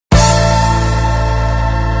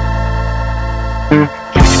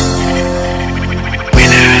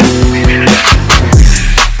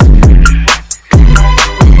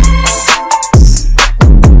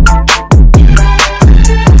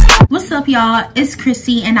y'all, it's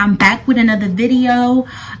Chrissy and I'm back with another video.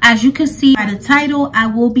 As you can see by the title, I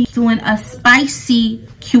will be doing a spicy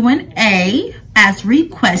Q&A as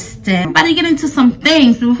requested. I'm about to get into some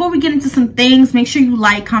things, but before we get into some things, make sure you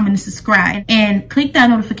like, comment, and subscribe, and click that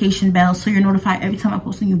notification bell so you're notified every time I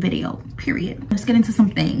post a new video, period. Let's get into some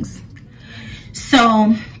things.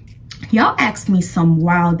 So y'all asked me some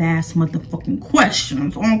wild ass motherfucking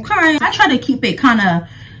questions, okay? I try to keep it kind of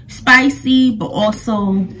spicy, but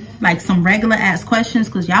also like some regular ass questions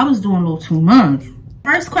because y'all was doing a little too much.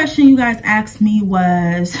 First question you guys asked me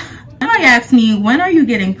was, somebody asked me, when are you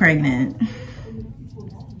getting pregnant?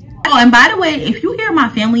 Oh, and by the way, if you hear my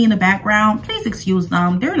family in the background, please excuse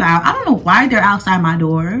them. They're loud. I don't know why they're outside my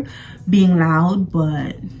door being loud,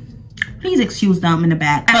 but please excuse them in the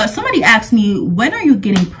back. Somebody asked me, when are you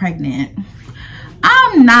getting pregnant?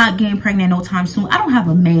 I'm not getting pregnant no time soon. I don't have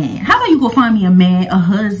a man. How about you go find me a man, a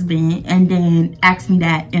husband, and then ask me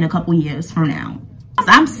that in a couple years from now?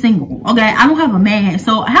 I'm single, okay? I don't have a man.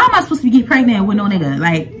 So how am I supposed to get pregnant with no nigga?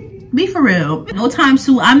 Like, be for real. No time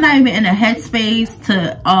soon. I'm not even in a headspace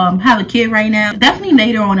to have a kid right now. Definitely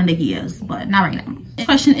later on in the years, but not right now. The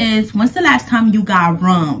question is, when's the last time you got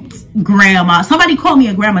rumped, grandma? Somebody called me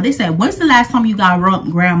a grandma. They said, when's the last time you got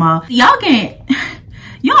rumped, grandma? Y'all can't...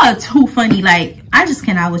 Y'all are too funny. Like, I just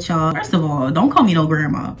cannot with y'all. First of all, don't call me no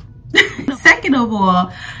grandma. Second of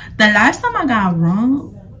all, the last time I got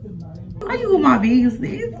rumped, are you with my business?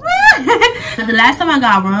 The last time I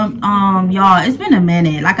got rumped, y'all, it's been a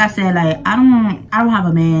minute. Like I said, like I don't have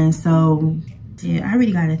a man, so yeah, I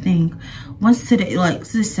really gotta think. Once today, like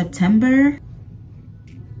this September,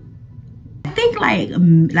 I think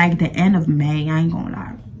like the end of May. I ain't gonna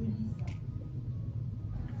lie.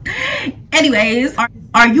 Anyways,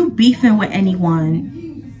 are you beefing with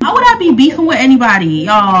anyone? How would I be beefing with anybody,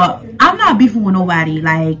 y'all? I'm not beefing with nobody.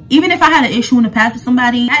 Like, even if I had an issue in the past with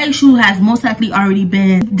somebody, that issue has most likely already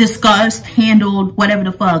been discussed, handled, whatever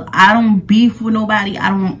the fuck. I don't beef with nobody. I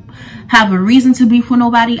don't have a reason to beef with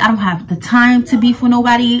nobody. I don't have the time to beef with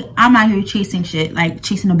nobody. I'm out here chasing shit, like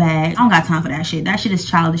chasing a bag. I don't got time for that shit. That shit is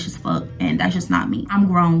childish as fuck, and that's just not me. I'm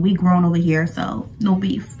grown. We grown over here, so no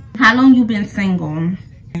beef. How long you been single?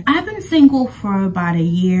 I've been single for about a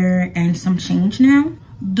year and some change now.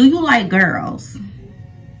 Do you like girls?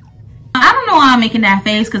 I don't know why I'm making that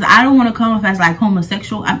face because I don't want to come off as like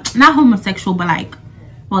homosexual. I'm not homosexual, but like,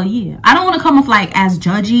 well, yeah. I don't want to come off like as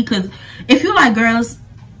judgy because if you like girls,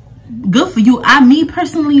 good for you. Me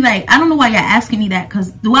personally, like, I don't know why you're asking me that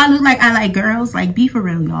because do I look like I like girls? Like, be for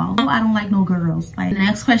real, y'all. No, I don't like no girls. Like, the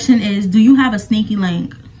next question is, do you have a sneaky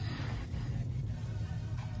link?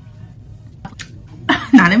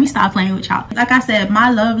 Nah, let me stop playing with y'all. Like I said, my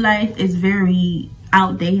love life is very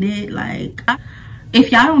outdated. Like,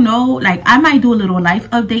 if y'all don't know, like, I might do a little life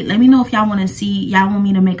update. Let me know if y'all want to see, y'all want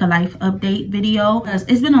me to make a life update video because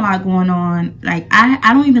it's been a lot going on. Like,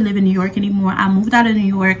 I don't even live in New York anymore. I moved out of New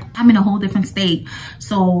York. I'm in a whole different state,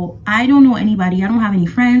 so I don't know anybody. I don't have any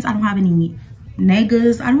friends. I don't have any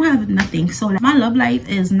niggas. I don't have nothing. So like, my love life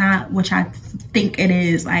is not what I think it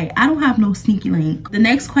is. Like, I don't have no sneaky link. The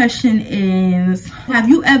next question is, have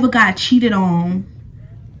you ever got cheated on?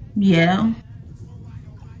 Yeah,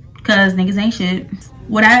 because niggas ain't shit.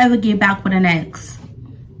 Would I ever get back with an ex?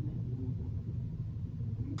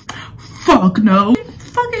 Fuck no. What the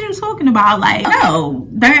fuck is you talking about? Like, no,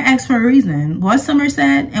 they're an ex for a reason. What Summer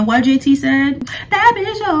said and what JT said, that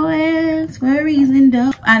bitch your ex for a reason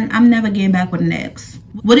though. I'm never getting back with an ex.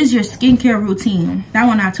 What is your skincare routine? That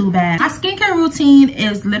one not too bad. My skincare routine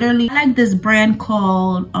is literally, I like this brand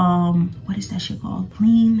called what is that shit called?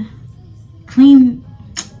 Clean.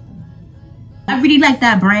 I really like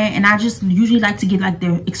that brand, and I just usually like to get like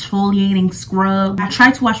their exfoliating scrub. I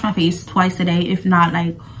try to wash my face twice a day, if not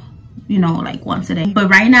like, you know, like once a day. But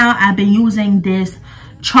right now I've been using this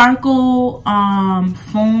charcoal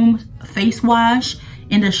foam face wash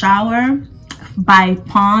in the shower by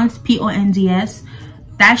Pond's, P-O-N-D-S.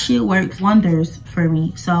 That shit works wonders for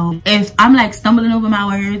me. So if I'm like stumbling over my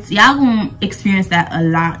words, y'all gonna experience that a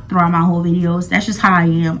lot throughout my whole videos. That's just how I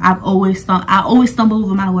am. I always stumble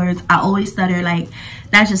over my words. I always stutter. Like,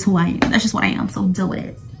 that's just who I am. That's just what I am. So deal with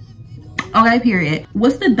it. Okay, period.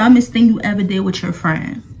 What's the dumbest thing you ever did with your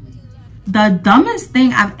friend? The dumbest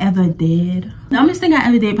thing I've ever did,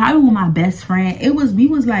 probably with my best friend. We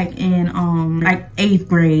was like in like 8th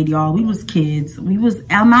grade, y'all. We was kids. We was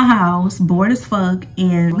at my house, bored as fuck,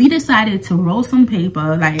 and we decided to roll some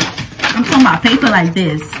paper. Like, I'm talking about paper like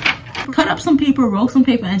this. Cut up some paper, roll some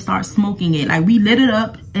paper, and start smoking it. Like, we lit it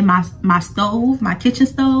up in my stove, my kitchen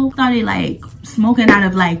stove. Started like smoking out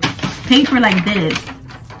of like paper like this.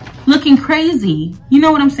 looking crazy. You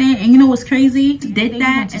know what I'm saying? And you know what's crazy? Did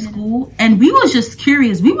that at school, and we was just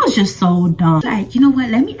curious. We was just so dumb. Like, you know what?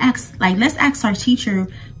 Let me ask. Like, let's ask our teacher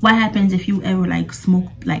what happens if you ever like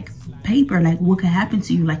smoke like paper. Like, what could happen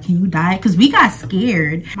to you? Like, can you die? Because we got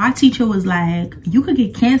scared. My teacher was like, you could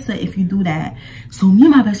get cancer if you do that. So me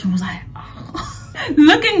and my best friend was like,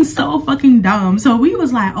 looking so fucking dumb. So we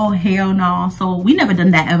was like, oh hell no. So we never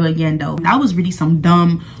done that ever again though. That was really some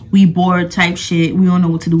dumb, we bored type shit. We don't know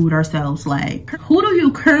what to do with ourselves. Like, who do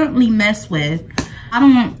you currently mess with? I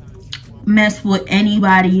don't mess with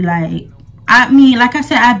anybody. Like, I mean, like I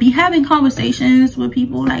said, I be having conversations with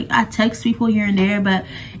people. Like, I text people here and there, but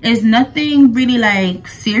it's nothing really like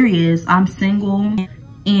serious. I'm single,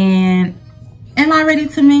 and am I ready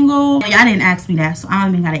to mingle? Y'all didn't ask me that, so I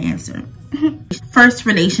don't even gotta answer. First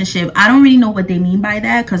relationship, I don't really know what they mean by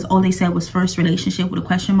that, because all they said was first relationship with a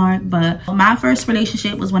question mark. But my first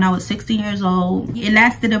relationship was when I was 16 years old. It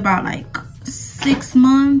lasted about like 6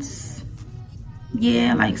 months.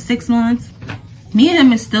 Yeah, like 6 months. Me and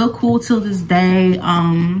him is still cool till this day.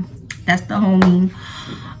 That's the homie.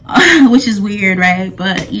 Which is weird, right?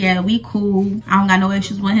 But yeah, we cool. I don't got no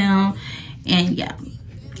issues with him. And yeah,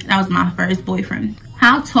 that was my first boyfriend.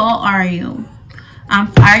 How tall are you? I'm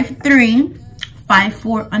 5'3",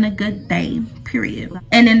 5'4" on a good day, period.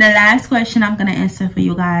 And then the last question I'm gonna answer for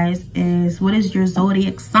you guys is, what is your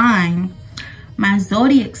zodiac sign? My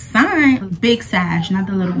zodiac sign, big Sag, not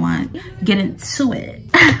the little one. Get into it.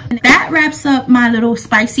 That wraps up my little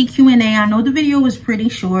spicy Q&A. I know the video was pretty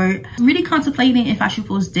short. Really contemplating if I should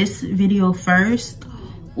post this video first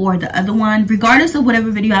or the other one. Regardless of whatever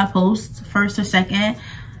video I post, first or second,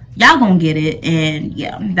 y'all gonna get it. And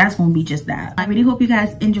yeah, that's gonna be just that. I really hope you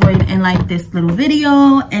guys enjoyed and liked this little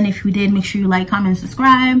video. And if you did, make sure you like, comment,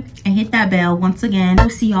 subscribe, and hit that bell. Once again, I'll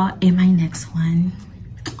see y'all in my next one.